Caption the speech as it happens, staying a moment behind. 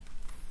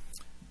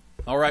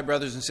All right,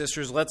 brothers and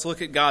sisters, let's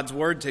look at God's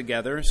Word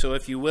together. So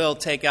if you will,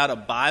 take out a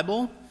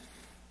Bible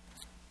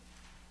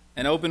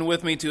and open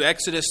with me to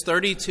Exodus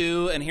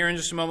 32. And here in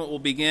just a moment, we'll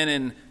begin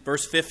in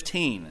verse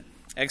 15.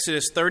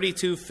 Exodus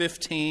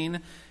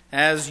 32:15.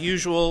 As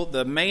usual,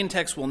 the main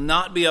text will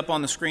not be up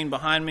on the screen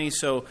behind me,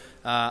 so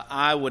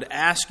I would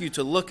ask you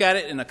to look at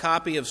it in a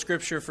copy of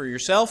Scripture for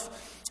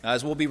yourself.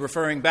 As we'll be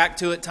referring back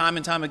to it time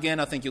and time again,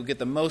 I think you'll get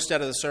the most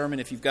out of the sermon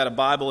if you've got a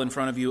Bible in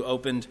front of you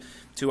opened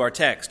to our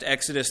text.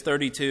 Exodus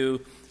 32,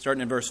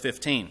 starting in verse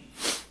 15.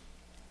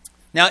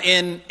 Now,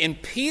 in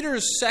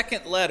Peter's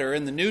second letter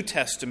in the New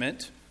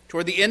Testament,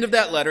 toward the end of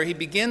that letter, he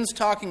begins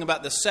talking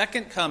about the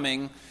second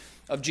coming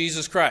of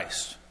Jesus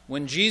Christ,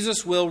 when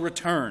Jesus will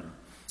return.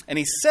 And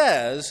he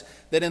says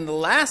that in the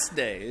last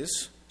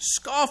days,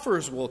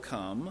 scoffers will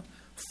come,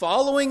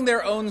 following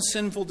their own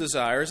sinful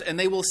desires, and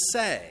they will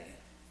say,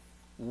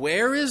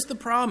 "Where is the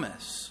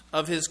promise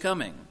of his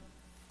coming?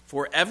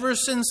 For ever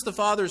since the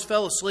fathers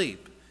fell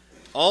asleep,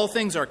 all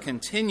things are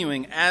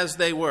continuing as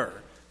they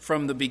were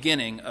from the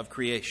beginning of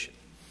creation."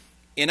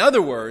 In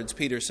other words,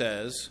 Peter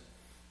says,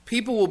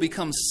 people will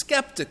become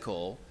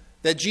skeptical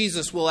that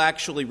Jesus will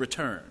actually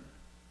return.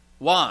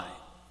 Why?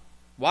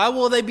 Why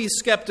will they be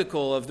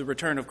skeptical of the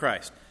return of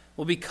Christ?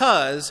 Well,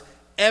 because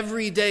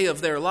every day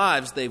of their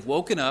lives they've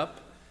woken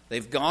up,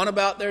 they've gone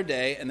about their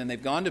day, and then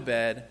they've gone to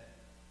bed,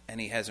 and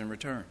he hasn't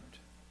returned.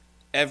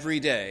 Every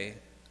day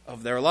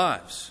of their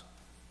lives.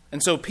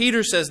 And so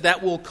Peter says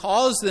that will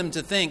cause them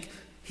to think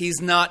he's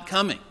not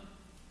coming.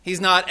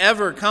 He's not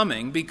ever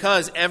coming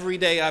because every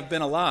day I've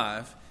been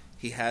alive,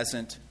 he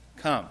hasn't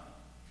come.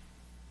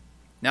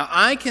 Now,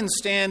 I can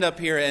stand up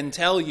here and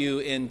tell you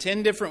in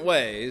 10 different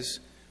ways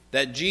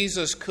that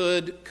Jesus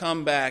could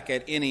come back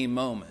at any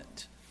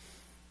moment.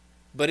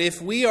 But if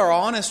we are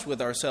honest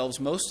with ourselves,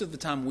 most of the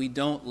time we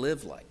don't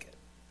live like it.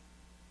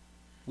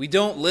 We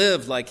don't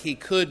live like he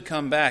could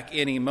come back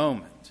any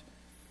moment.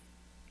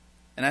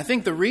 And I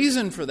think the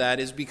reason for that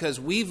is because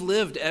we've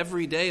lived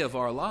every day of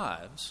our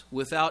lives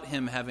without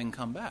him having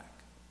come back.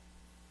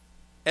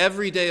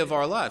 Every day of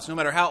our lives, no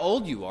matter how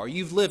old you are,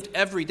 you've lived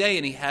every day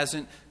and he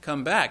hasn't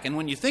come back. And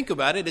when you think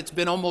about it, it's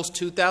been almost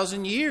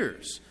 2,000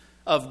 years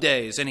of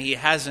days and he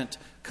hasn't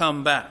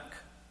come back.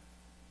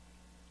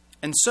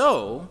 And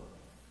so,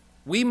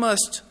 we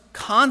must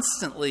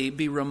constantly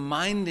be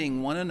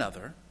reminding one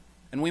another,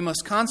 and we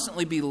must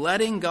constantly be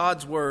letting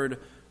God's Word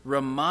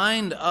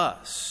remind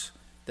us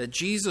that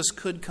Jesus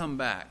could come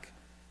back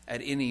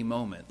at any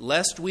moment,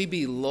 lest we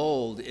be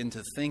lulled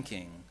into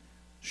thinking,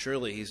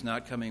 surely he's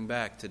not coming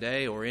back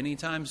today or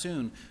anytime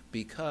soon,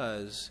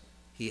 because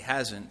he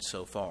hasn't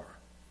so far.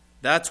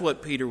 That's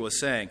what Peter was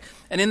saying.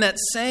 And in that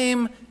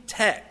same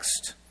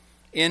text,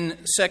 in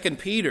 2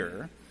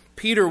 Peter,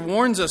 Peter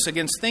warns us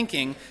against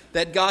thinking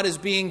that God is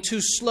being too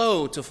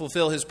slow to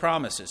fulfill his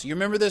promises. You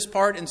remember this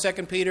part in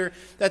 2 Peter?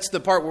 That's the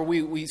part where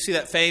we see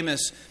that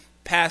famous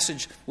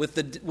passage with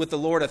the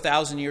Lord,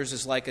 1,000 years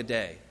is like a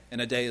day, and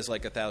a day is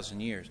like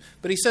 1,000 years.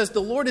 But he says the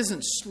Lord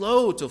isn't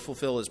slow to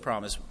fulfill his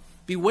promise.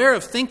 Beware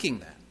of thinking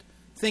that,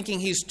 thinking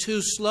he's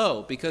too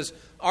slow, because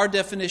our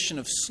definition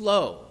of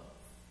slow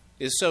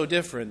is so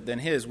different than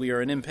his. We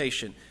are an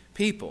impatient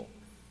people.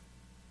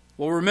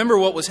 Well, remember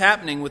what was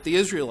happening with the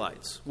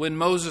Israelites when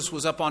Moses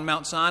was up on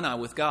Mount Sinai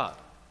with God.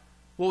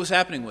 What was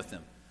happening with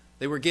them?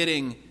 They were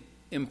getting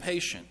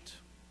impatient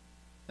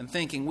and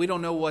thinking, we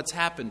don't know what's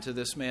happened to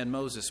this man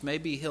Moses.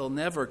 Maybe he'll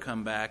never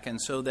come back.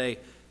 And so they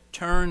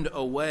turned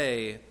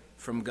away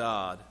from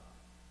God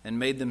and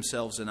made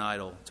themselves an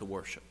idol to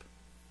worship.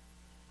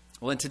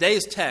 Well, in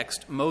today's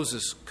text,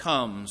 Moses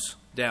comes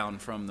down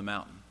from the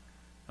mountain.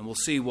 And we'll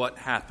see what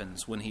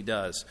happens when he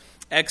does.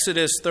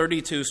 Exodus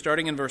 32,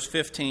 starting in verse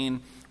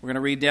 15, we're going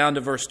to read down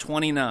to verse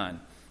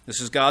 29.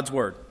 This is God's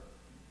Word.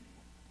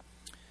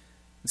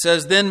 It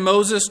says, "Then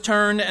Moses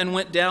turned and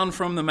went down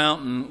from the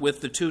mountain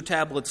with the 2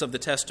 tablets of the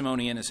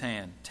testimony in his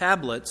hand.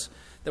 Tablets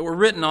that were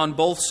written on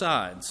both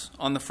sides,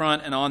 on the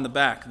front and on the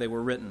back they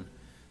were written.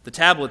 The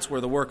tablets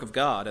were the work of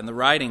God, and the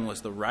writing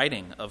was the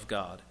writing of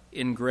God,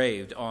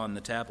 engraved on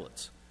the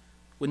tablets.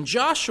 When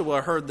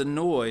Joshua heard the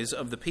noise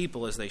of the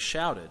people as they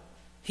shouted,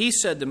 he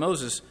said to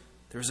Moses,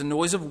 'There is a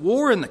noise of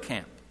war in the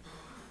camp.'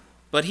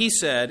 But he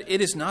said,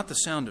 'It is not the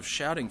sound of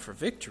shouting for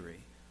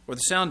victory, or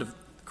the sound of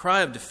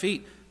cry of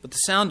defeat, but the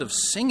sound of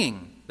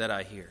singing that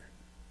I hear.'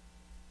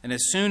 And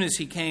as soon as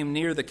he came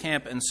near the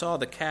camp and saw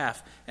the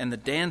calf and the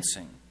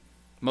dancing,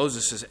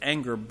 Moses'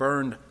 anger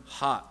burned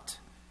hot,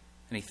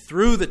 and he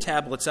threw the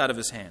tablets out of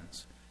his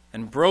hands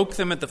and broke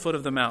them at the foot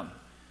of the mountain.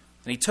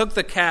 And he took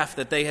the calf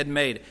that they had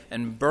made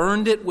and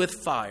burned it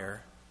with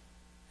fire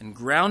and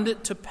ground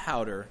it to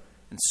powder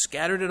and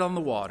scattered it on the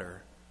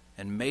water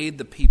and made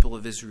the people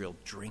of Israel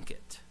drink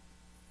it.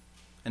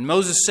 And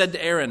Moses said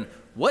to Aaron,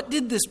 'What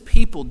did this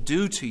people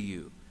do to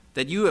you,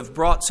 that you have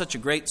brought such a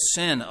great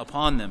sin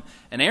upon them?'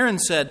 And Aaron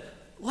said,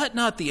 'Let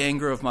not the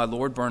anger of my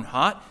Lord burn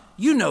hot.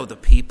 You know the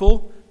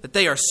people, that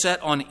they are set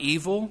on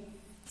evil.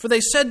 For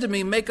they said to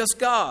me, make us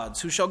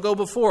gods who shall go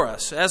before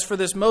us. As for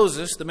this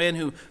Moses, the man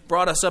who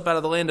brought us up out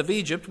of the land of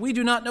Egypt, we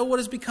do not know what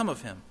has become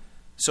of him.'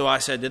 So I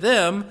said to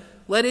them,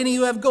 let any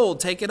who have gold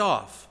take it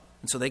off.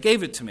 And so they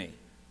gave it to me.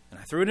 And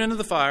I threw it into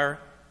the fire,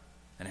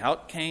 and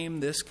out came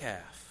this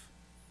calf.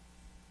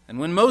 And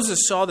when Moses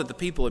saw that the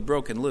people had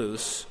broken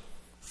loose,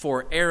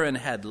 for Aaron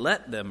had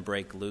let them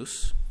break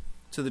loose,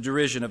 to the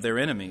derision of their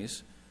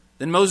enemies,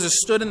 then Moses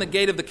stood in the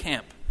gate of the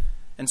camp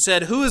and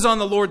said, who is on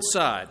the Lord's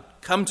side?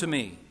 Come to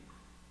me.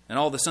 And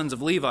all the sons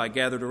of Levi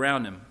gathered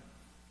around him.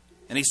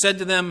 And he said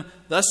to them,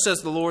 thus says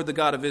the Lord, the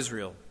God of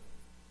Israel,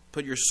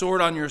 put your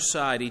sword on your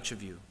side, each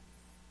of you,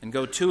 and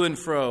go to and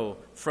fro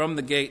from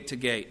gate to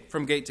gate,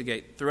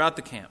 throughout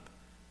the camp.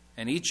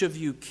 And each of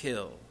you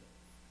kill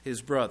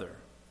his brother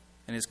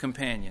and his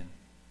companion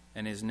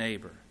and his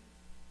neighbor.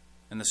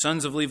 And the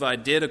sons of Levi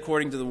did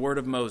according to the word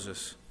of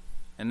Moses.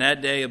 And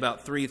that day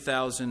about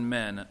 3,000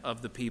 men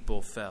of the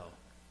people fell.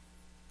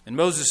 And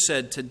Moses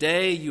said,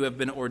 today you have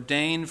been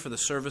ordained for the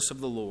service of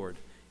the Lord,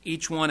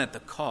 each one at the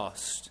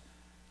cost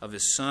of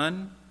his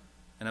son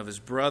and of his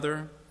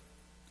brother,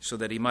 so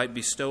that he might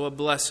bestow a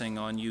blessing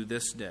on you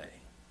this day.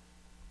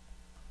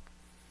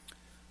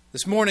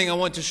 This morning I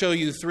want to show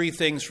you three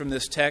things from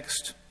this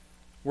text.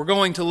 We're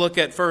going to look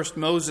at first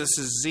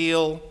Moses'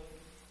 zeal,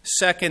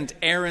 second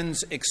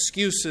Aaron's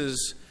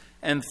excuses,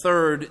 and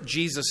third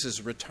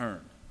Jesus'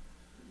 return.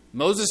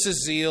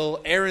 Moses'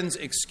 zeal, Aaron's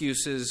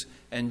excuses,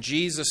 and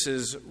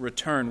Jesus'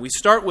 return. We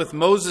start with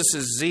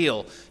Moses'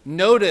 zeal.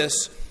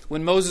 Notice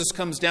when Moses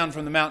comes down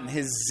from the mountain,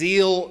 his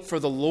zeal for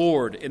the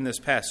Lord in this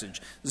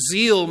passage.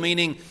 Zeal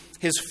meaning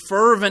his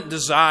fervent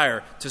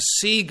desire to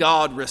see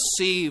God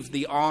receive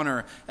the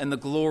honor and the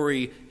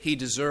glory he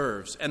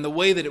deserves, and the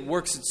way that it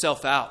works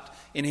itself out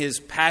in his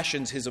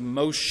passions, his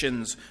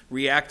emotions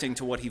reacting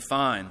to what he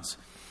finds.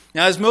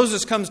 Now, as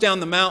Moses comes down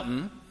the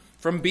mountain,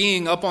 from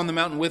being up on the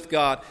mountain with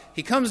God,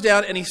 he comes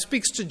down and he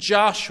speaks to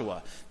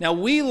Joshua. Now,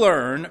 we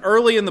learn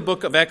early in the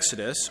book of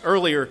Exodus,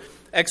 earlier,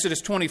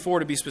 Exodus 24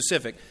 to be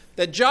specific,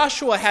 that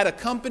Joshua had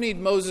accompanied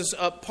Moses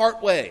up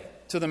partway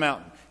to the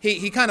mountain.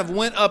 He kind of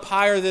went up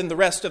higher than the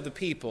rest of the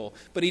people,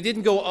 but he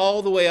didn't go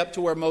all the way up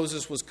to where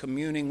Moses was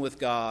communing with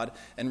God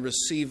and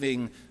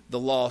receiving the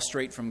law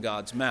straight from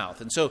God's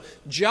mouth. And so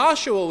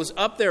Joshua was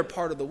up there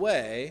part of the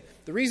way.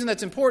 The reason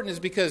that's important is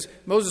because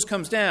Moses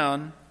comes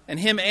down and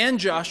him and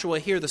Joshua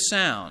hear the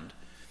sound.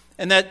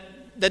 And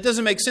that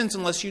doesn't make sense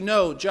unless you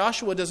know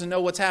Joshua doesn't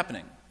know what's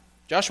happening.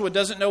 Joshua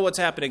doesn't know what's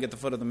happening at the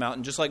foot of the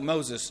mountain, just like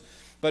Moses.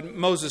 But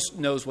Moses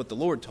knows what the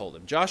Lord told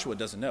him. Joshua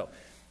doesn't know.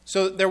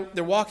 So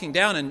they're walking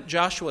down, and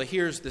Joshua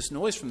hears this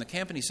noise from the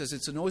camp, and he says,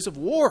 it's a noise of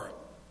war.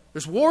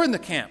 There's war in the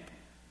camp.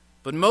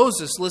 But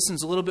Moses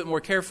listens a little bit more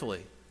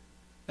carefully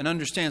and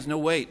understands, no,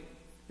 wait,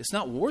 it's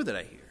not war that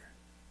I hear.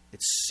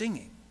 It's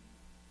singing.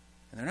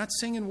 And they're not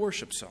singing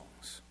worship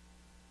songs.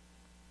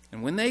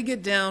 And when they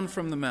get down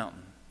from the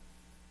mountain,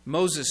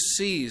 Moses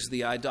sees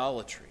the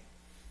idolatry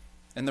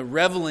and the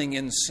reveling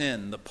in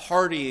sin, the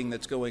partying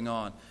that's going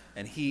on,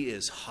 and he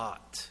is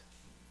hot.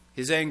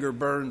 His anger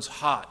burns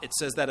hot. It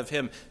says that of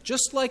him,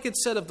 just like it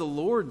said of the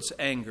Lord's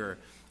anger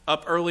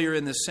up earlier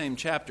in this same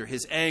chapter.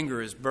 His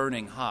anger is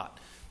burning hot.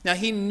 Now,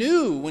 he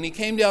knew when he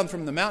came down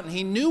from the mountain,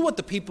 he knew what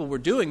the people were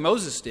doing,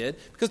 Moses did,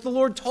 because the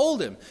Lord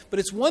told him. But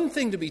it's one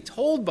thing to be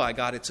told by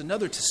God, it's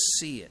another to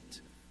see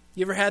it.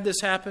 You ever had this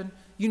happen?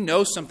 You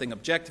know something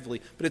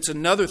objectively, but it's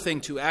another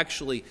thing to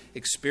actually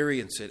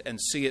experience it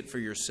and see it for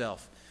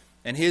yourself.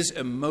 And his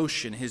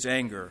emotion, his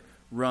anger,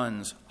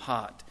 runs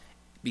hot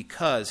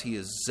because he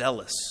is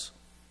zealous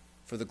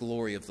for the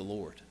glory of the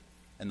Lord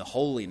and the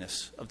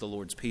holiness of the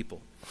Lord's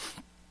people.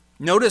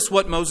 Notice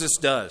what Moses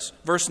does.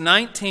 Verse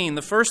 19,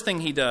 the first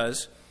thing he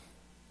does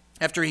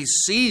after he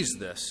sees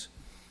this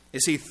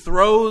is he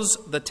throws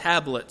the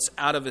tablets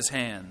out of his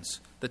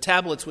hands. The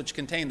tablets which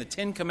contain the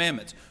 10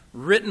 Commandments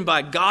written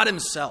by God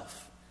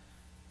himself.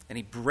 And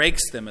he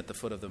breaks them at the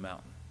foot of the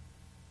mountain.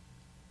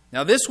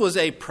 Now, this was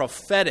a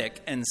prophetic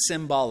and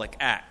symbolic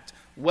act.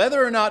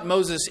 Whether or not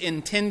Moses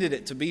intended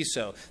it to be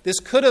so, this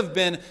could have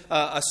been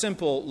a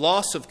simple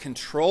loss of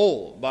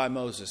control by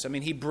Moses. I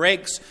mean, he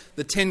breaks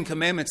the 10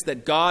 Commandments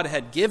that God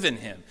had given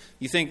him.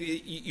 You think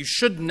you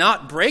should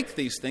not break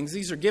these things.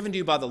 These are given to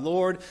you by the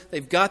Lord.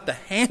 They've got the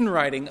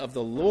handwriting of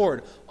the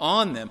Lord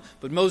on them.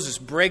 But Moses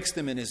breaks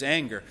them in his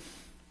anger.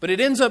 But it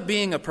ends up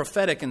being a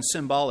prophetic and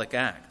symbolic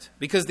act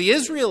because the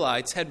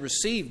Israelites had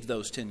received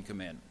those 10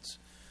 Commandments.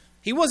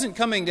 He wasn't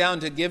coming down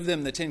to give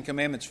them the 10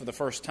 Commandments for the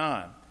first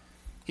time.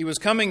 He was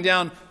coming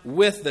down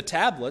with the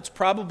tablets,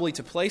 probably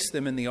to place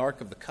them in the Ark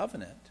of the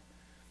Covenant.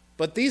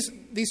 But these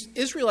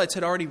Israelites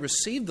had already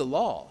received the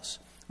laws.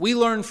 We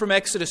learn from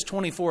Exodus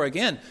 24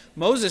 again.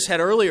 Moses had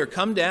earlier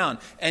come down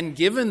and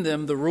given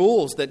them the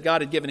rules that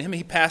God had given him.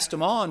 He passed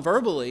them on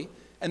verbally.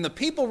 And the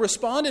people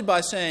responded by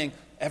saying,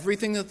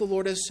 everything that the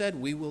Lord has said,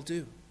 we will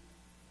do.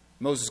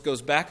 Moses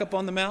goes back up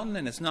on the mountain,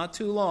 and it's not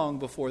too long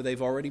before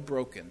they've already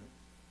broken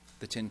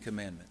the 10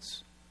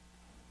 Commandments.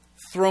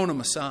 Thrown them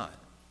aside.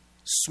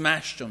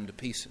 Smashed them to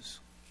pieces.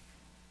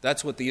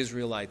 That's what the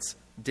Israelites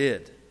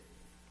did.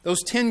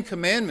 Those 10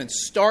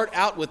 Commandments start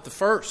out with the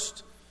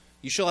first.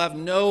 You shall have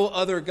no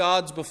other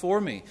gods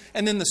before me.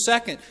 And then the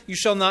second, you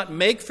shall not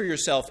make for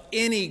yourself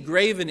any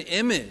graven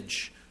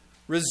image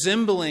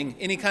resembling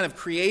any kind of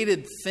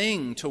created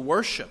thing to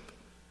worship.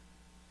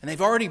 And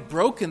they've already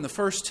broken the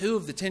first two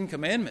of the Ten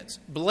Commandments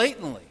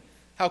blatantly.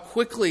 How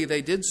quickly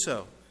they did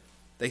so.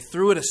 They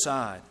threw it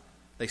aside.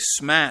 They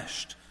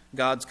smashed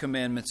God's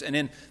commandments. And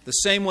in the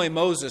same way,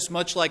 Moses,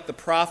 much like the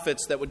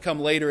prophets that would come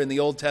later in the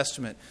Old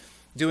Testament,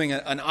 doing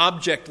an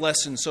object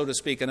lesson, so to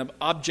speak, an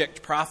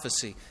object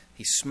prophecy,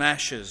 he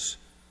smashes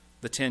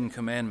the Ten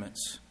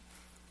Commandments.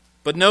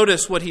 But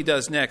notice what he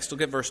does next.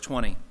 Look at verse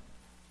 20.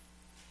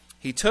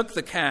 He took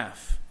the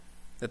calf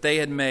that they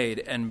had made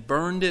and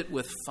burned it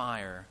with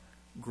fire,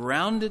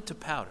 ground it to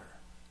powder,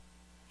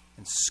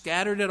 and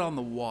scattered it on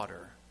the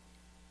water,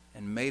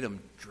 and made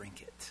them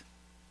drink it.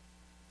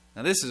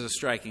 Now this is a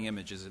striking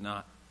image, is it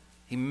not?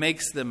 He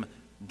makes them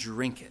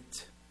drink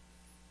it.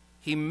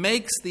 He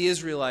makes the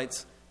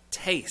Israelites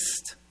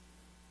taste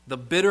the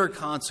bitter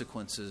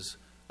consequences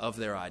of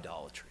their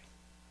idolatry.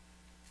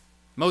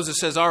 Moses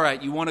says, all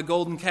right, you want a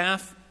golden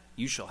calf?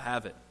 You shall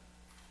have it.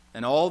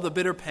 And all the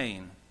bitter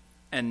pain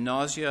and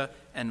nausea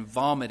and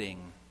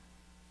vomiting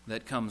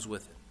that comes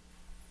with it.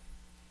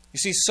 You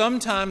see,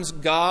 sometimes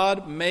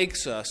God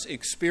makes us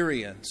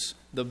experience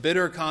the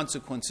bitter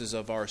consequences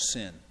of our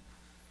sin.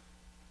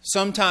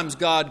 Sometimes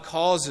God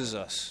causes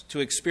us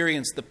to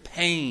experience the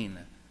pain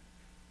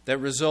that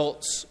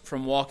results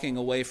from walking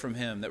away from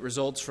Him, that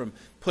results from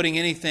putting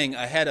anything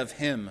ahead of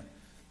Him,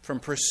 from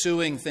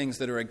pursuing things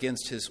that are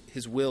against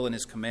His will and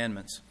His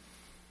commandments.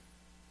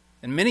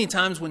 And many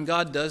times when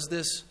God does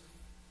this,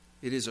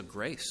 it is a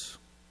grace.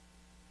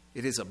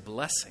 It is a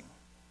blessing.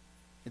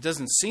 It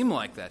doesn't seem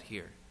like that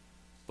here.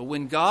 But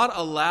when God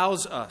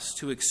allows us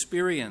to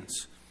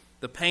experience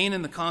the pain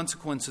and the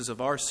consequences of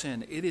our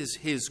sin, it is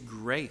His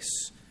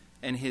grace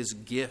and His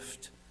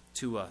gift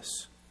to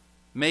us,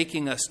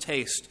 making us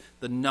taste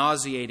the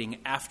nauseating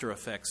after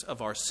effects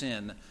of our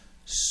sin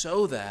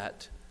so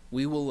that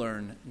we will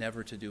learn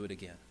never to do it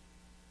again.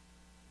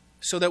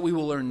 So that we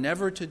will learn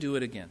never to do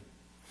it again.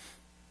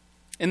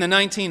 In the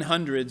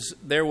 1900s,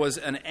 there was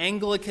an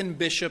Anglican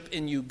bishop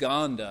in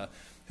Uganda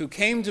who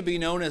came to be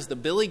known as the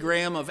Billy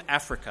Graham of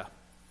Africa.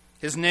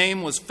 His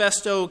name was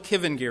Festo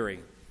Kivangiri.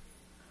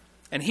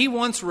 And he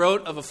once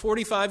wrote of a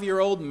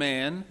 45-year-old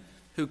man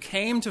who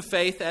came to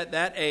faith at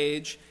that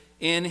age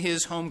in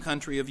his home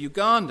country of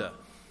Uganda.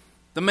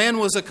 The man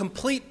was a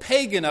complete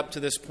pagan up to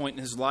this point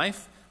in his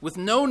life, with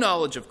no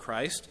knowledge of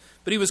Christ,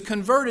 but he was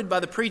converted by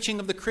the preaching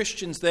of the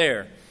Christians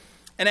there.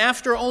 And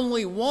after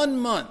only 1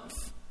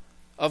 month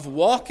of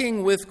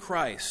walking with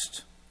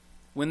Christ,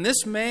 when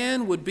this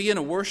man would be in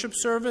a worship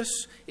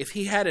service, if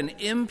he had an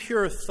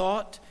impure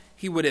thought,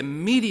 he would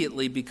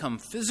immediately become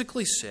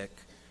physically sick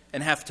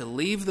and have to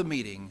leave the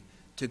meeting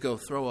to go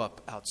throw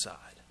up outside.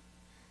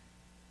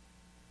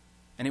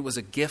 And it was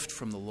a gift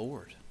from the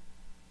Lord.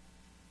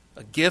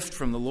 A gift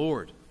from the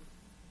Lord.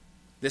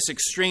 This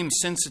extreme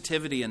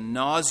sensitivity and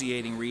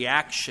nauseating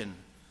reaction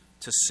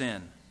to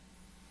sin.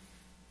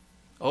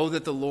 Oh,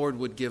 that the Lord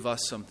would give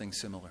us something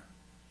similar.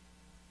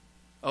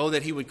 Oh,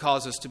 that He would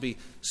cause us to be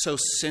so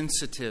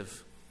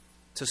sensitive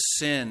to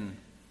sin,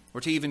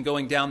 or to even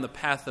going down the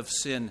path of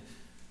sin,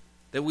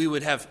 that we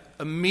would have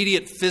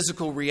immediate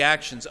physical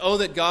reactions. Oh,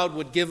 that God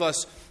would give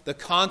us the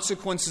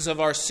consequences of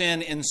our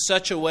sin in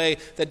such a way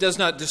that does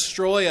not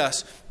destroy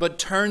us, but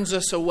turns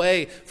us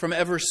away from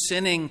ever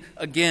sinning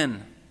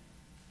again.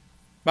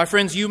 My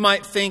friends, you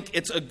might think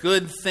it's a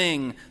good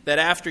thing that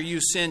after you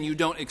sin, you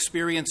don't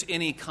experience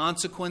any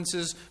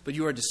consequences, but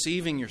you are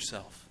deceiving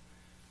yourself.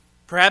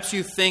 Perhaps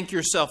you think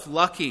yourself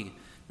lucky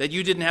that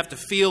you didn't have to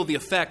feel the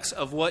effects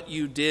of what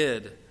you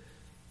did.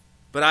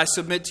 But I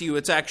submit to you,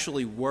 it's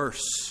actually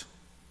worse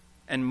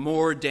and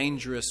more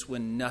dangerous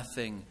when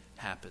nothing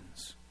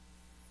happens.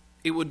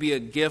 It would be a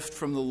gift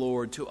from the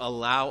Lord to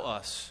allow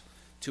us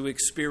to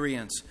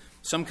experience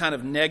some kind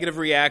of negative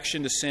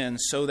reaction to sin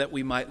so that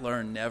we might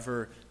learn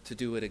never to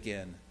do it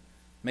again.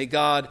 May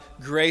God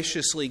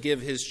graciously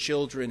give His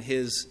children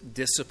His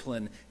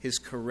discipline, His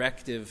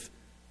corrective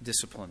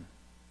discipline.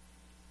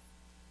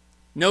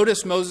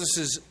 Notice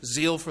Moses'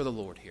 zeal for the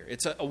Lord here.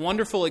 It's a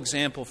wonderful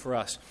example for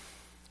us.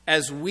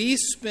 As we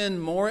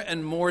spend more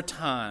and more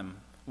time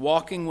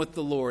walking with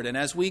the Lord, and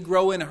as we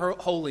grow in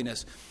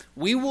holiness,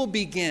 we will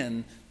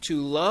begin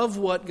to love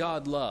what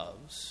God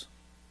loves,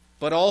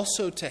 but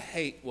also to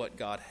hate what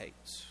God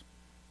hates.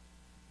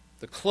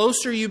 The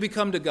closer you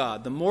become to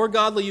God, the more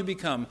godly you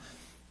become,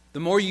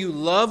 the more you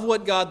love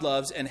what God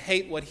loves and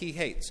hate what He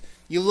hates.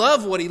 You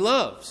love what He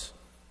loves.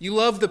 You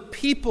love the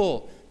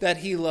people that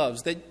He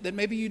loves, that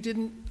maybe you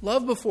didn't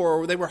love before,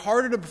 or they were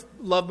harder to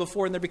love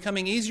before and they're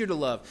becoming easier to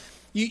love.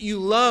 You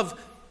love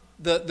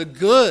the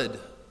good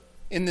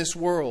in this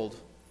world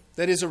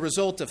that is a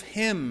result of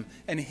Him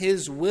and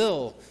His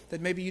will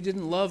that maybe you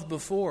didn't love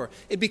before.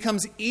 It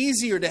becomes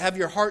easier to have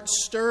your heart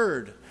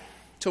stirred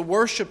to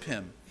worship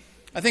Him.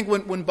 I think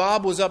when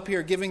Bob was up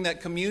here giving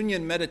that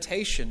communion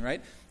meditation,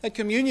 right? That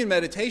communion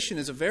meditation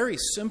is a very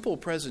simple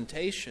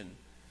presentation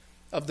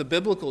of the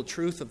biblical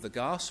truth of the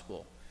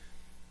gospel.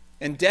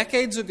 And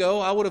decades ago,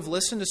 I would have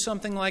listened to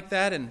something like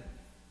that and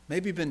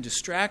maybe been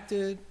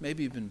distracted,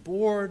 maybe been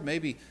bored,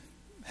 maybe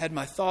had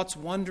my thoughts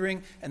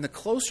wandering. And the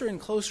closer and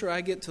closer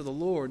I get to the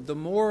Lord, the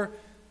more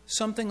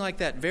something like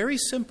that, very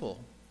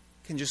simple,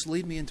 can just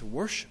lead me into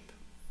worship.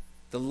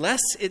 The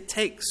less it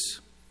takes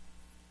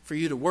for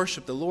you to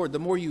worship the Lord, the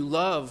more you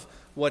love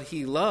what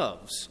He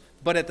loves.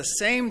 But at the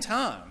same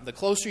time, the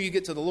closer you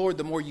get to the Lord,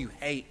 the more you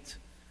hate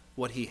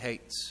what He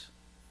hates.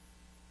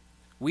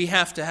 We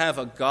have to have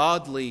a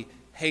godly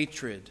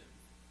hatred,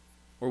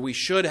 or we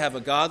should have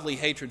a godly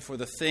hatred for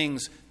the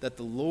things that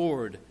the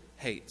Lord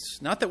hates.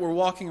 Not that we're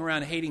walking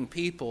around hating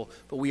people,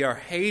 but we are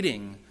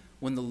hating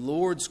when the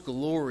Lord's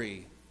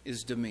glory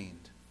is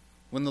demeaned,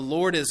 when the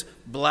Lord is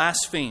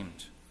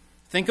blasphemed.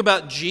 Think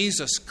about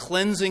Jesus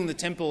cleansing the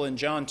temple in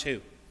John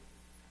 2,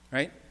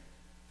 right?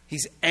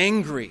 He's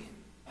angry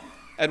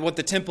at what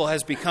the temple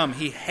has become.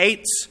 He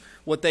hates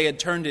what they had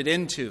turned it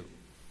into.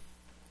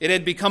 It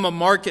had become a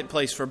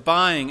marketplace for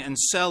buying and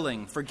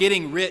selling, for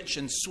getting rich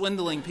and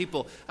swindling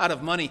people out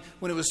of money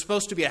when it was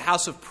supposed to be a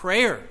house of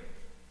prayer.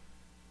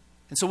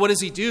 And so what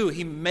does He do?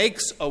 He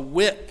makes a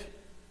whip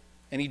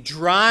and He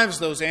drives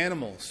those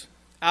animals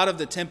out of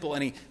the temple,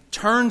 and He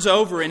turns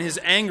over in His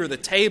anger the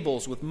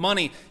tables with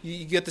money.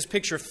 You get this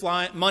picture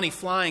of money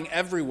flying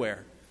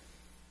everywhere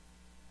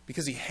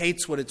because He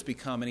hates what it's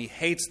become, and He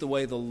hates the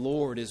way the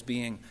Lord is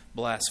being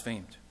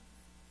blasphemed.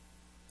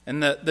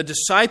 And the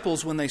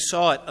disciples, when they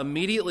saw it,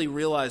 immediately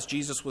realized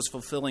Jesus was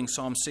fulfilling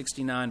Psalm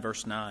 69,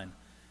 verse 9,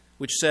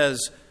 which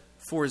says,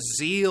 "For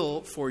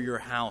zeal for your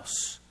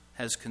house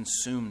has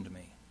consumed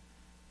me,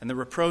 and the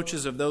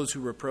reproaches of those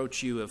who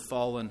reproach you have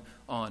fallen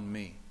on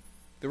me."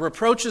 The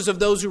reproaches of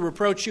those who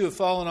reproach you have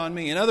fallen on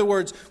me. In other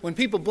words, when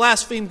people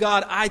blaspheme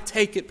God, I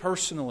take it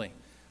personally.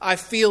 I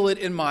feel it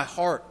in my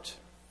heart.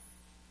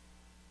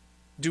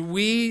 Do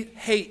we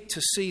hate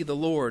to see the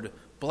Lord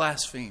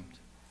blasphemed?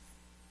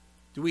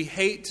 Do we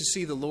hate to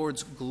see the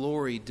Lord's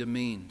glory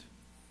demeaned?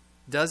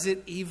 Does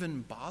it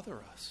even bother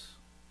us?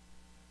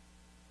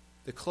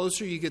 The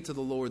closer you get to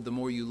the Lord, the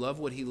more you love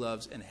what He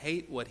loves and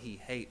hate what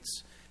He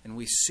hates. And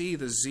we see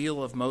the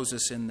zeal of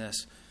Moses in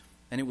this.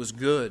 And it was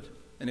good,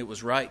 and it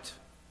was right,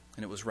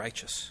 and it was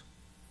righteous.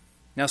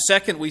 Now,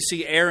 second, we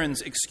see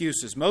Aaron's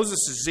excuses.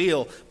 Moses'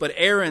 zeal, but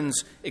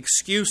Aaron's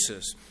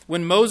excuses.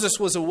 When Moses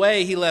was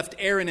away, he left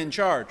Aaron in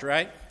charge,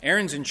 right?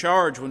 Aaron's in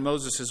charge when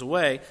Moses is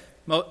away.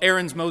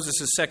 Aaron's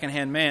Moses'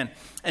 second-hand man.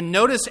 And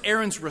notice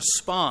Aaron's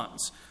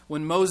response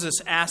when Moses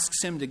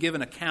asks him to give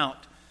an account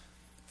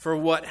for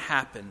what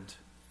happened.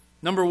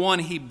 Number one,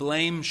 he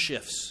blame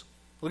shifts.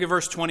 Look at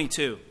verse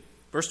 22.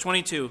 Verse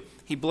 22,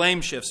 he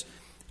blame shifts.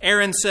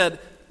 Aaron said,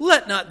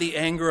 "Let not the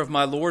anger of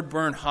my Lord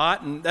burn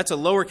hot." And that's a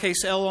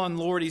lowercase L on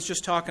Lord. He's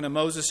just talking to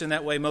Moses in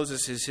that way.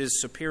 Moses is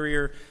his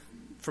superior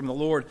from the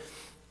Lord.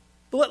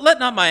 But let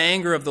not my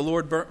anger of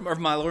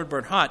my Lord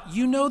burn hot.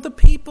 You know the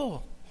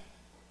people.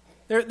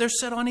 They're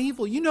set on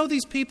evil. You know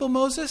these people,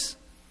 Moses.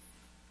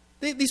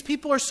 These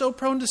people are so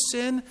prone to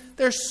sin.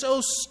 They're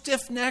so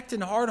stiff-necked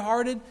and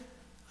hard-hearted.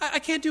 I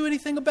can't do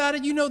anything about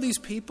it. You know these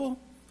people.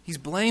 He's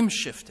blame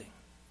shifting.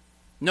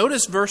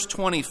 Notice verse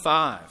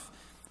 25,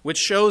 which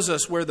shows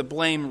us where the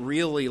blame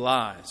really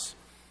lies.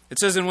 It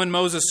says, "And when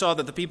Moses saw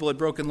that the people had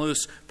broken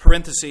loose,"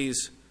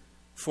 parentheses,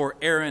 "for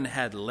Aaron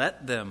had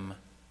let them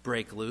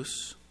break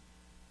loose."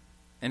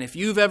 And if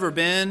you've ever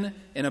been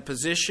in a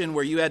position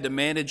where you had to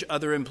manage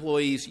other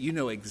employees, you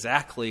know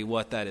exactly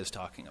what that is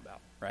talking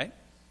about, right?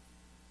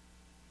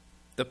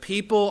 The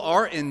people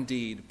are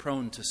indeed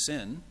prone to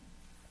sin.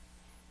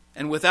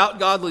 And without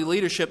godly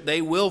leadership, they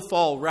will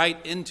fall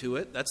right into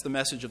it. That's the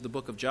message of the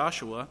book of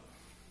Joshua.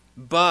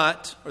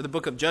 Or the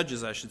book of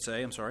Judges, I should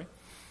say.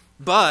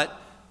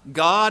 But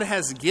God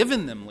has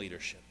given them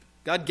leadership.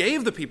 God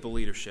gave the people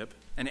leadership.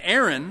 And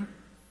Aaron,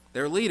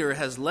 their leader,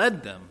 has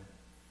led them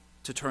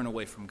to turn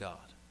away from God.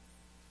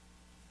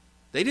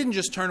 They didn't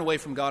just turn away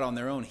from God on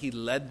their own. He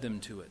led them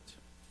to it.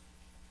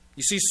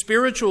 You see,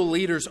 spiritual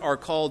leaders are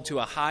called to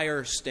a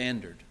higher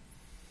standard.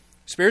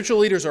 Spiritual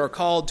leaders are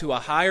called to a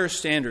higher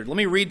standard. Let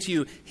me read to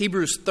you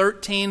Hebrews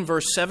 13,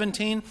 verse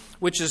 17,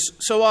 which is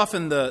so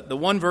often the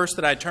one verse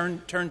that I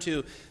turn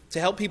to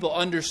help people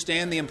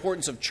understand the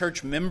importance of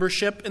church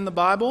membership in the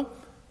Bible.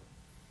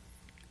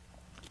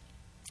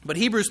 But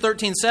Hebrews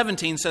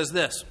 13:17 says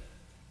this,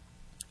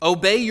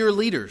 "Obey your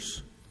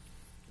leaders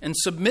and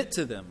submit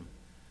to them,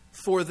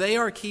 for they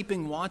are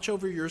keeping watch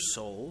over your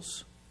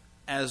souls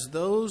as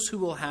those who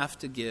will have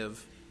to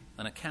give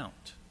an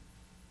account."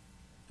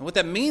 And what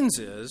that means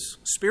is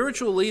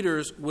spiritual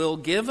leaders will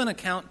give an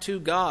account to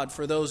God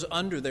for those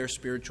under their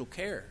spiritual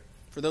care,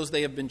 for those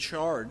they have been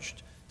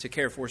charged to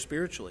care for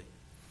spiritually.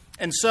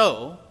 And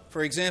so,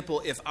 for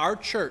example, if our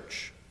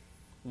church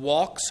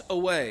walks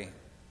away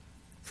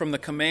from the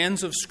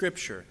commands of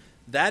Scripture,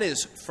 that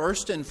is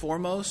first and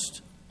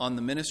foremost on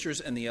the ministers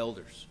and the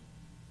elders.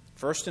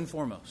 First and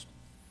foremost.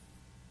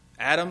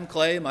 Adam,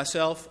 Clay,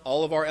 myself,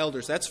 all of our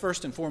elders, that's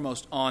first and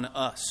foremost on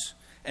us.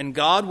 And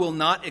God will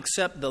not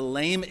accept the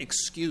lame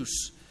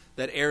excuse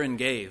that Aaron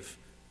gave.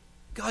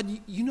 God,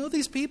 you know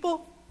these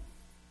people?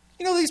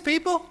 You know these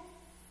people?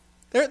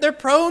 They're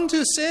prone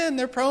to sin.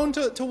 They're prone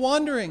to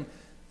wandering.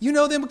 You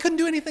know them, but couldn't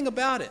do anything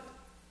about it.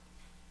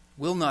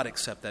 Will not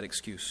accept that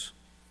excuse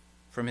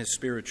from his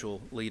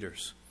spiritual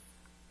leaders.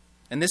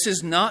 And this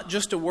is not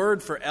just a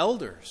word for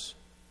elders,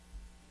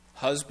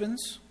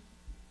 husbands,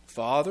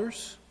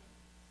 fathers.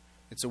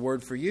 It's a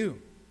word for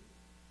you.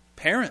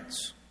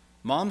 Parents,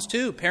 moms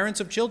too, parents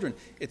of children.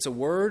 It's a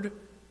word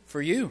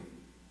for you.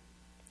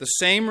 The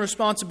same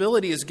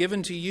responsibility is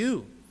given to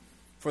you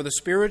for the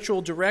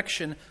spiritual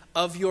direction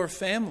of your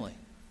family.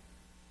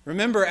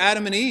 Remember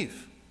Adam and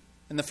Eve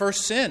and the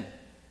first sin.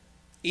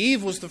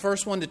 Eve was the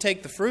first one to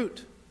take the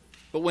fruit.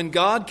 But when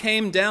God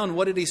came down,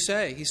 what did he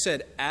say? He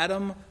said,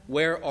 Adam,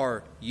 where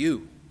are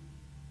you?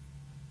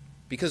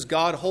 Because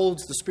God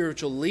holds the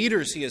spiritual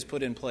leaders he has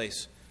put in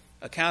place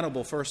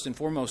accountable first and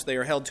foremost. They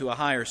are held to a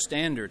higher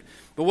standard.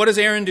 But what does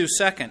Aaron do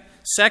second?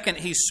 Second,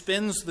 he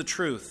spins the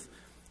truth.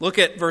 Look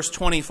at verse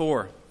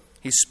 24.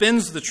 He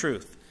spins the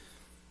truth.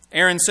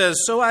 Aaron says,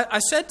 so I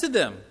said to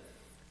them,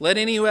 let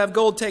any who have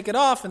gold take it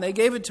off. And they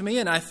gave it to me,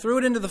 and I threw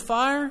it into the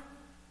fire,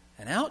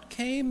 and out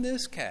came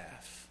this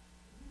calf.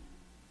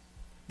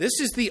 This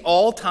is the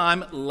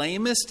all-time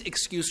lamest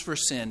excuse for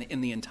sin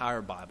in the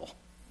entire Bible.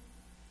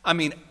 I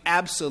mean,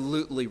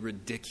 absolutely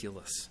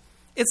ridiculous.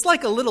 It's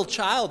like a little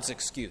child's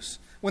excuse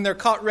when they're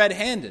caught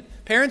red-handed.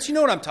 Parents, you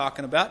know what I'm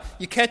talking about.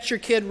 You catch your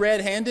kid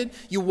red-handed,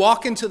 you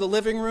walk into the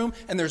living room,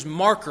 and there's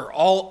marker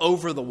all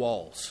over the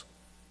walls.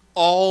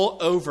 All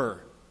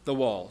over the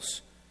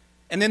walls.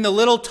 And then the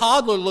little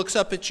toddler looks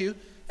up at you,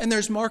 and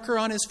there's marker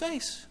on his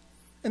face.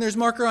 And there's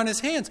marker on his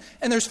hands.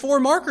 And there's 4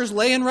 markers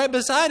laying right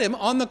beside him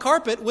on the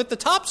carpet with the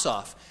tops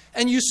off.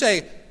 And you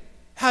say,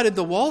 how did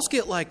the walls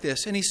get like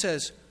this? And he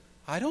says,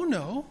 I don't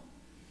know.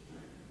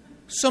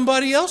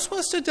 Somebody else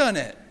must have done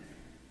it.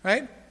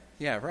 Right?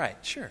 Yeah, right,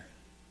 sure.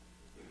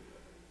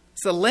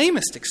 It's the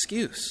lamest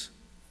excuse.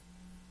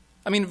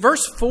 I mean,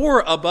 verse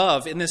 4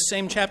 above in this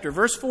same chapter,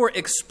 verse 4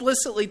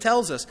 explicitly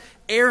tells us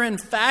Aaron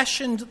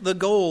fashioned the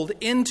gold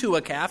into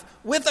a calf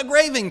with a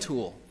graving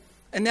tool.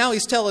 And now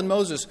he's telling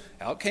Moses,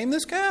 out came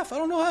this calf. I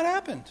don't know how it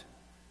happened.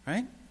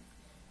 Right?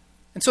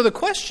 And so the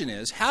question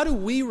is, how do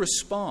we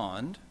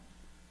respond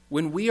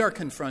when we are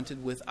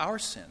confronted with our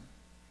sin?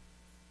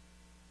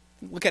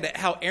 Look at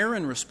how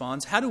Aaron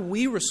responds. How do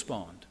we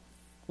respond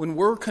when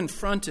we're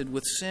confronted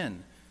with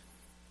sin?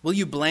 Will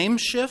you blame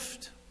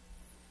shift?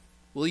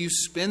 Will you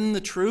spin the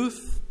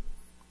truth?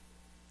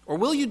 Or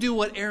will you do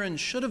what Aaron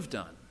should have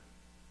done?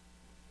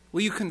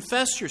 Will you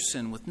confess your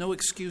sin with no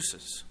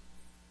excuses?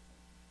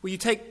 Will you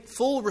take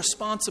full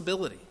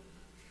responsibility?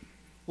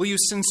 Will you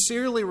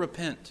sincerely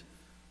repent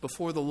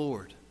before the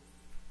Lord?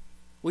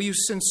 Will you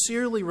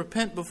sincerely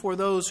repent before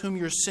those whom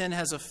your sin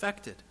has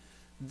affected?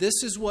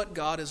 This is what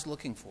God is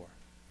looking for.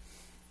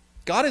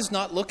 God is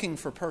not looking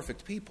for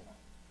perfect people.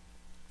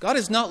 God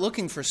is not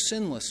looking for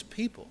sinless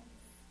people.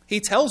 He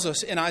tells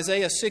us in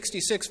Isaiah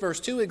 66 verse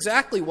 2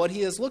 exactly what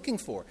he is looking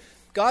for.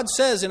 God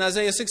says in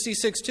Isaiah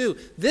 66 2,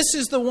 this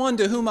is the one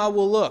to whom I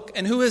will look.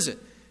 And who is it?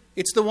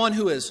 It's the one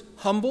who is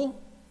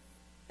humble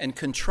and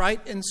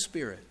contrite in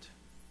spirit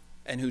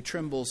and who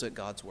trembles at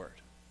God's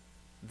word.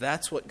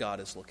 That's what God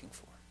is looking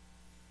for.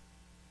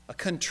 A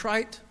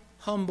contrite,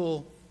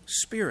 humble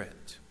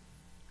spirit.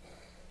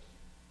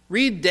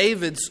 Read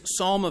David's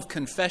psalm of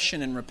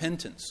confession and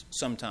repentance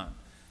sometime.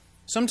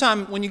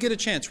 Sometime when you get a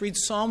chance, read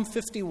Psalm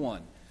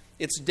 51.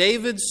 It's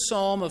David's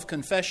psalm of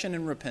confession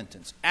and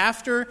repentance.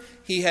 After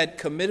he had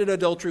committed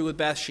adultery with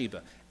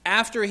Bathsheba,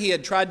 after he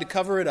had tried to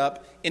cover it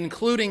up,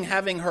 including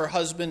having her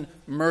husband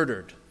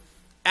murdered,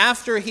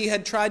 after he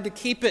had tried to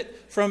keep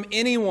it from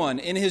anyone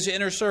in his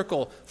inner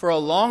circle for a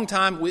long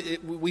time,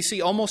 we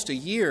see almost a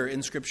year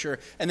in Scripture,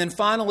 and then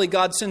finally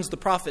God sends the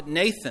prophet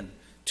Nathan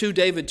to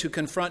David to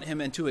confront him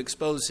and to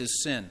expose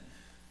his sin.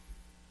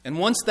 And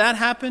once that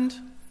happened,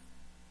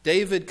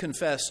 David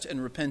confessed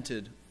and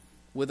repented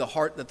with a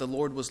heart that the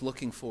Lord was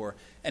looking for.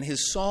 And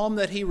his psalm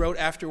that he wrote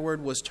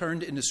afterward was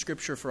turned into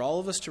Scripture for all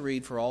of us to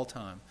read for all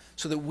time,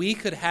 so that we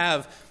could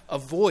have a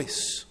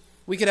voice.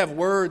 We could have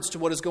words to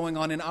what is going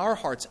on in our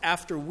hearts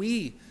after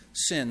we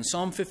sin.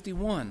 Psalm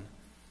 51.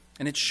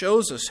 And it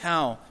shows us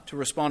how to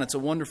respond. It's a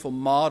wonderful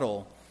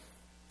model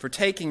for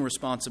taking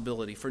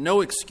responsibility, for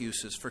no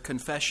excuses, for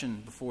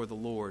confession before the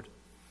Lord.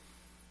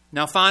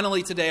 Now,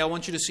 finally, today, I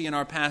want you to see in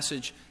our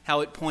passage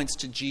how it points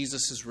to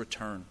Jesus'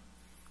 return.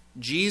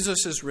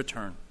 Jesus'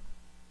 return.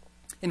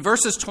 In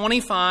verses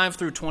 25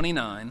 through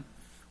 29,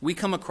 we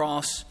come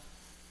across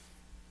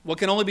what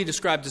can only be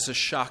described as a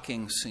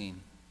shocking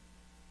scene.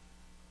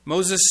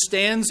 Moses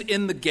stands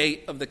in the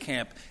gate of the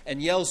camp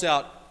and yells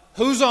out,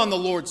 "Who's on the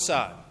Lord's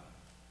side?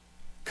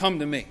 Come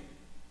to me.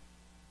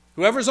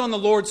 Whoever's on the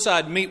Lord's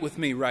side, meet with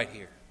me right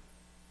here."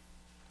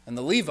 And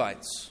the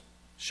Levites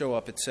show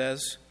up, it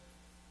says.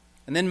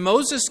 And then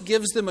Moses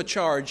gives them a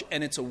charge,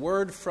 and it's a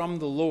word from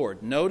the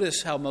Lord.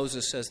 Notice how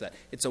Moses says that.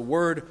 It's a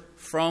word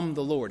from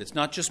the Lord. It's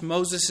not just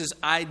Moses'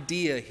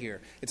 idea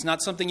here. It's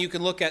not something you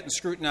can look at and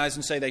scrutinize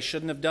and say they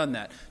shouldn't have done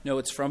that. No,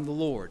 it's from the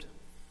Lord.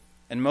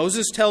 And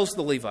Moses tells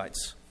the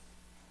Levites,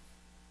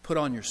 "Put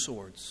on your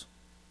swords."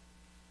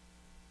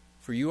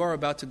 For you are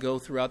about to go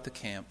throughout the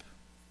camp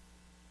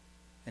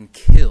and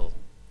kill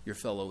your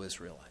fellow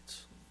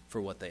Israelites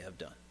for what they have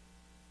done,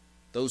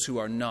 those who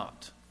are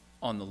not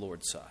on the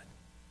Lord's side.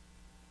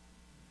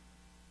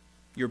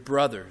 Your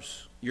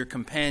brothers, your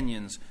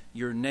companions,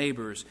 your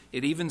neighbors.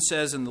 It even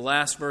says in the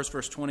last verse,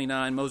 verse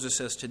 29, Moses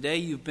says, today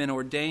you've been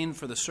ordained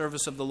for the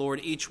service of the Lord,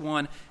 each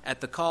one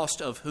at the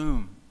cost of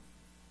whom?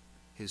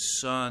 His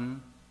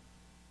son,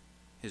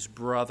 his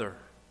brother.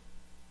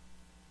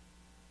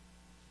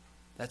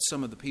 That's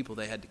some of the people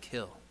they had to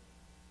kill.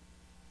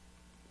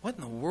 What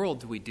in the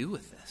world do we do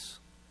with this?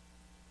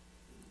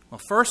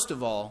 Well, first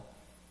of all,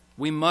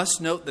 we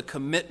must note the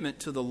commitment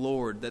to the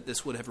Lord that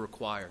this would have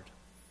required.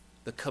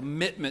 The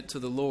commitment to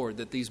the Lord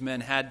that these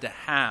men had to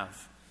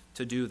have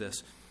to do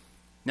this.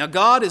 Now,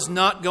 God is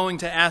not going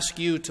to ask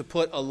you to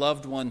put a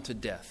loved one to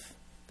death.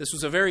 This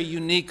was a very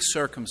unique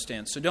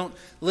circumstance, so don't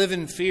live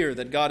in fear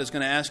that God is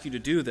going to ask you to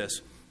do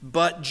this.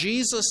 But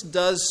Jesus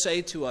does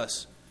say to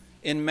us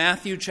in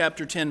Matthew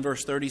chapter 10,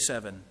 verse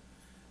 37,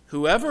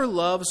 whoever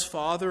loves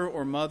father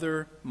or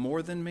mother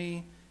more than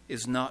me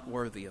is not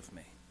worthy of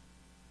me.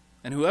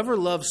 And whoever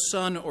loves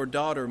son or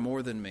daughter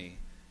more than me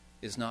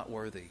is not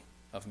worthy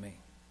of me.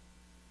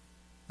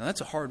 Now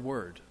that's a hard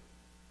word,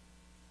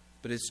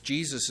 but it's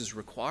Jesus'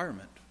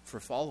 requirement for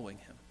following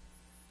him.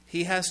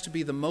 He has to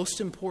be the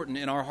most important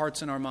in our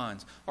hearts and our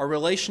minds. Our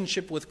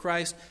relationship with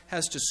Christ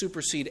has to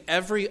supersede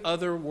every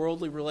other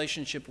worldly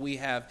relationship we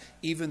have,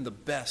 even the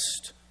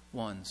best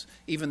ones,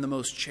 even the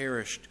most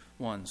cherished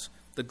ones.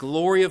 The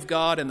glory of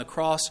God and the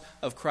cross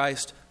of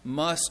Christ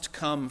must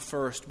come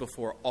first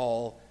before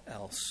all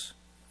else.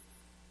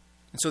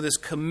 And so this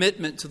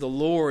commitment to the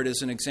Lord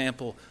is an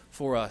example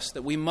for us,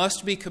 that we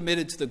must be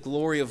committed to the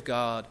glory of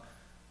God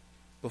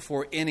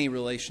before any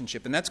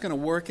relationship. And that's going to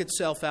work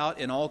itself out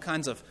in all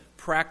kinds of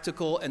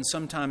practical and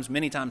sometimes,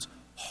 many times,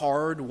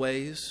 hard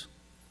ways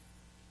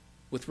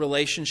with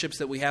relationships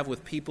that we have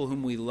with people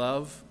whom we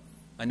love.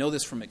 I know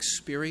this from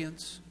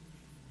experience.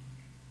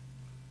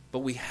 But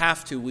we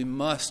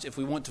must, if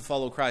we want to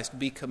follow Christ,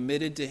 be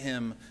committed to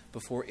him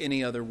before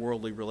any other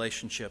worldly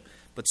relationship.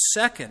 But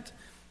second,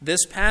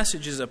 this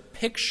passage is a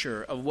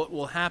picture of what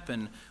will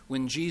happen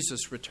when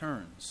Jesus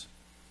returns.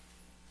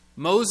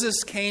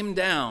 Moses came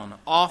down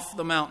off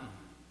the mountain,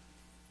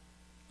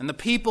 and the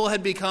people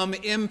had become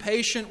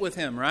impatient with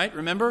him, right?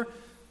 Remember?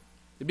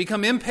 They'd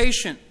become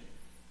impatient,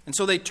 and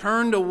so they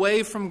turned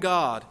away from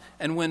God.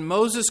 And when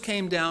Moses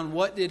came down,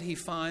 what did he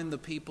find the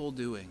people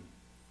doing?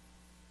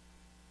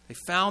 They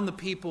found the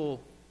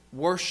people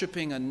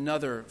worshiping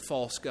another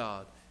false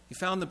god. He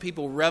found the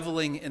people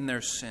reveling in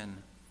their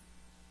sin.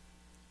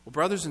 Well,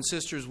 brothers and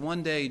sisters,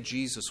 one day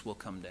Jesus will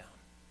come down.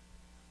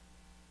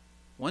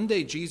 One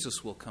day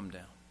Jesus will come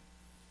down.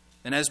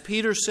 And as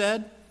Peter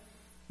said,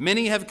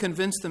 many have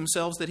convinced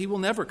themselves that he will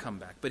never come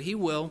back, but he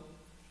will.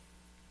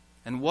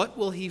 And what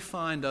will he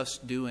find us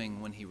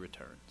doing when he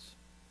returns?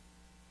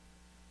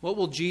 What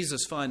will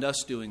Jesus find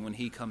us doing when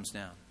he comes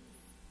down?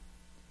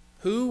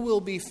 Who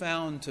will be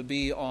found to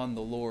be on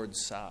the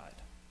Lord's side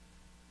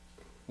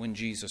when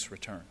Jesus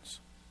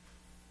returns?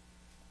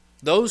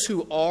 Those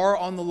who are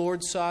on the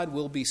Lord's side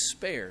will be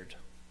spared.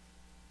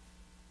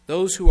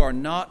 Those who are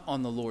not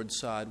on the Lord's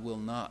side will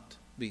not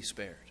be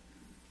spared.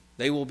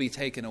 They will be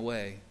taken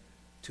away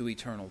to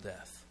eternal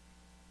death.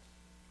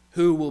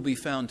 Who will be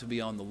found to be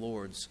on the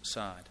Lord's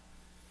side?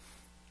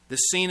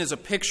 This scene is a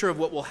picture of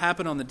what will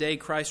happen on the day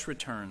Christ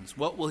returns.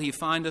 What will he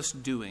find us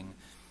doing?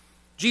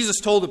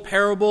 Jesus told a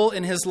parable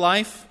in his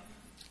life,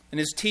 in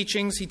his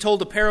teachings. He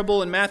told a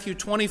parable in Matthew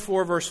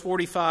 24, verse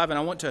 45, and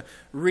I want to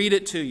read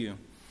it to you.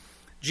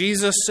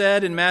 Jesus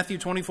said in Matthew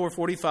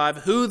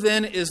 24:45, "Who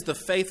then is the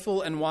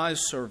faithful and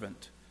wise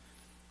servant,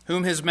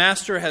 whom his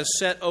master has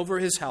set over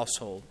his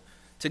household,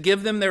 to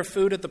give them their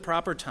food at the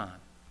proper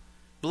time?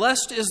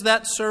 Blessed is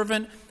that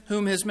servant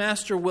whom his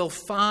master will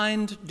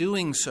find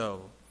doing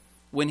so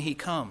when he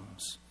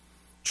comes.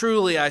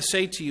 Truly, I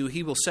say to you,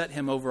 he will set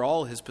him over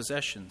all his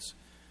possessions.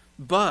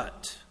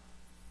 But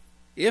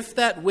if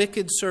that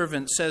wicked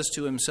servant says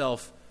to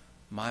himself,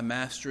 'My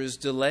master is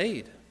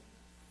delayed,'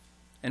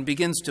 and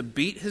begins to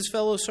beat his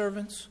fellow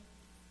servants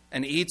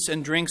and eats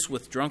and drinks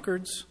with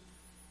drunkards,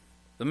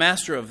 the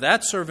master of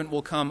that servant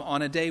will come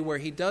on a day where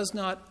he does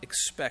not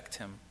expect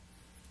him,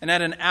 and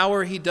at an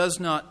hour he does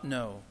not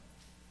know,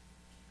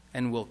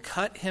 and will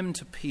cut him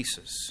to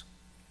pieces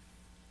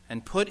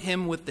and put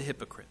him with the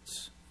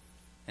hypocrites.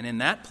 And in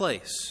that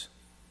place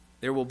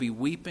there will be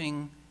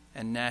weeping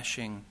and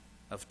gnashing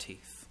of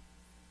teeth."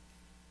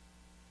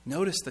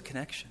 Notice the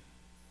connection.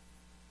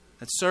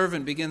 That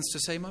servant begins to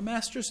say, "My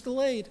master's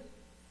delayed.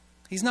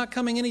 He's not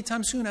coming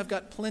anytime soon. I've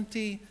got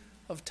plenty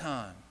of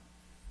time."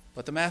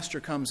 But the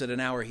master comes at an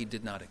hour he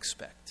did not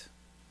expect.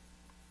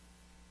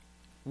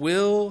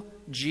 Will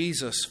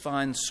Jesus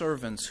find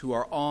servants who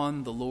are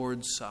on the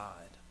Lord's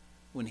side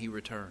when he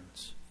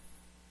returns?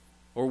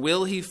 Or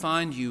will he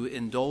find you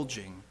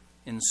indulging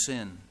in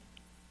sin,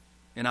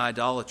 in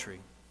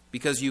idolatry,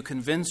 because you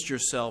convinced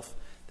yourself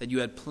that you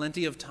had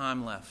plenty of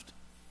time left?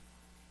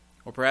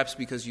 Or perhaps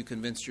because you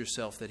convinced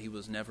yourself that he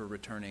was never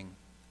returning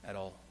at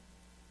all?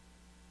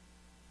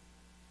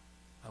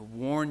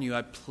 warn you,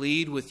 I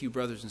plead with you,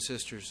 brothers and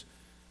sisters,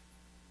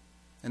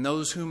 and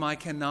those whom I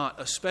cannot,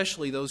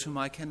 especially those whom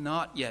I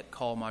cannot yet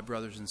call my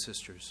brothers and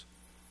sisters.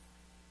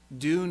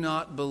 Do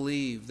not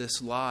believe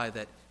this lie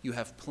that you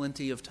have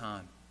plenty of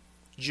time.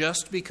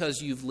 Just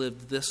because you've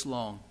lived this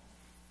long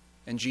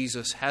and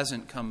Jesus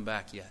hasn't come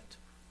back yet.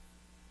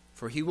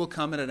 For he will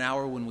come at an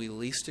hour when we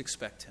least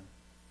expect him.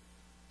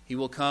 He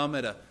will come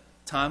at a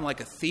time like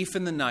a thief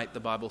in the night, the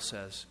Bible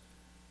says.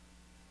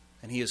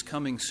 And he is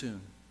coming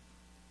soon.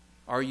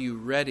 Are you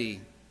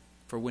ready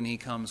for when he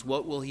comes?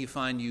 What will he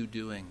find you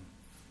doing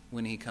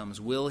when he comes?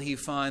 Will he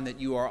find that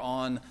you are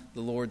on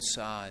the Lord's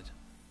side?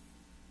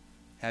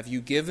 Have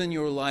you given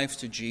your life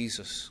to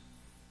Jesus?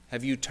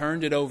 Have you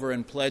turned it over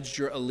and pledged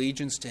your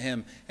allegiance to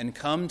him and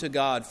come to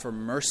God for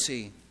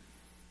mercy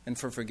and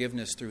for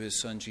forgiveness through his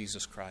Son,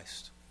 Jesus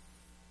Christ?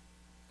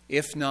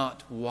 If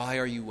not, why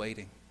are you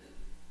waiting?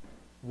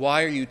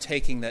 Why are you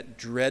taking that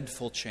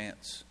dreadful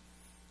chance?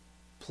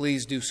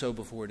 Please do so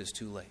before it is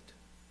too late.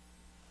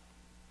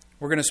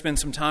 We're going to spend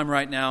some time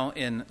right now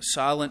in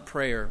silent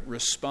prayer,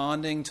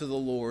 responding to the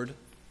Lord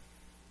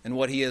and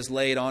what he has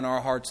laid on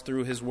our hearts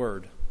through his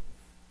word.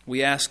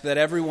 We ask that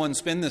everyone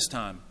spend this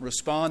time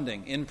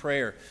responding in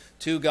prayer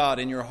to God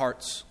in your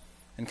hearts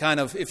and kind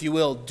of, if you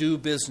will, do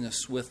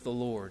business with the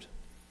Lord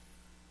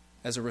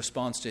as a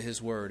response to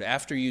his word.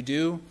 After you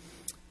do,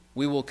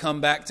 we will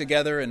come back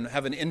together and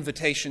have an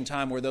invitation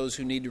time where those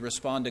who need to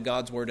respond to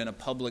God's word in a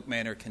public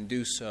manner can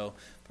do so.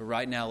 But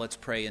right now, let's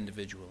pray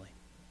individually.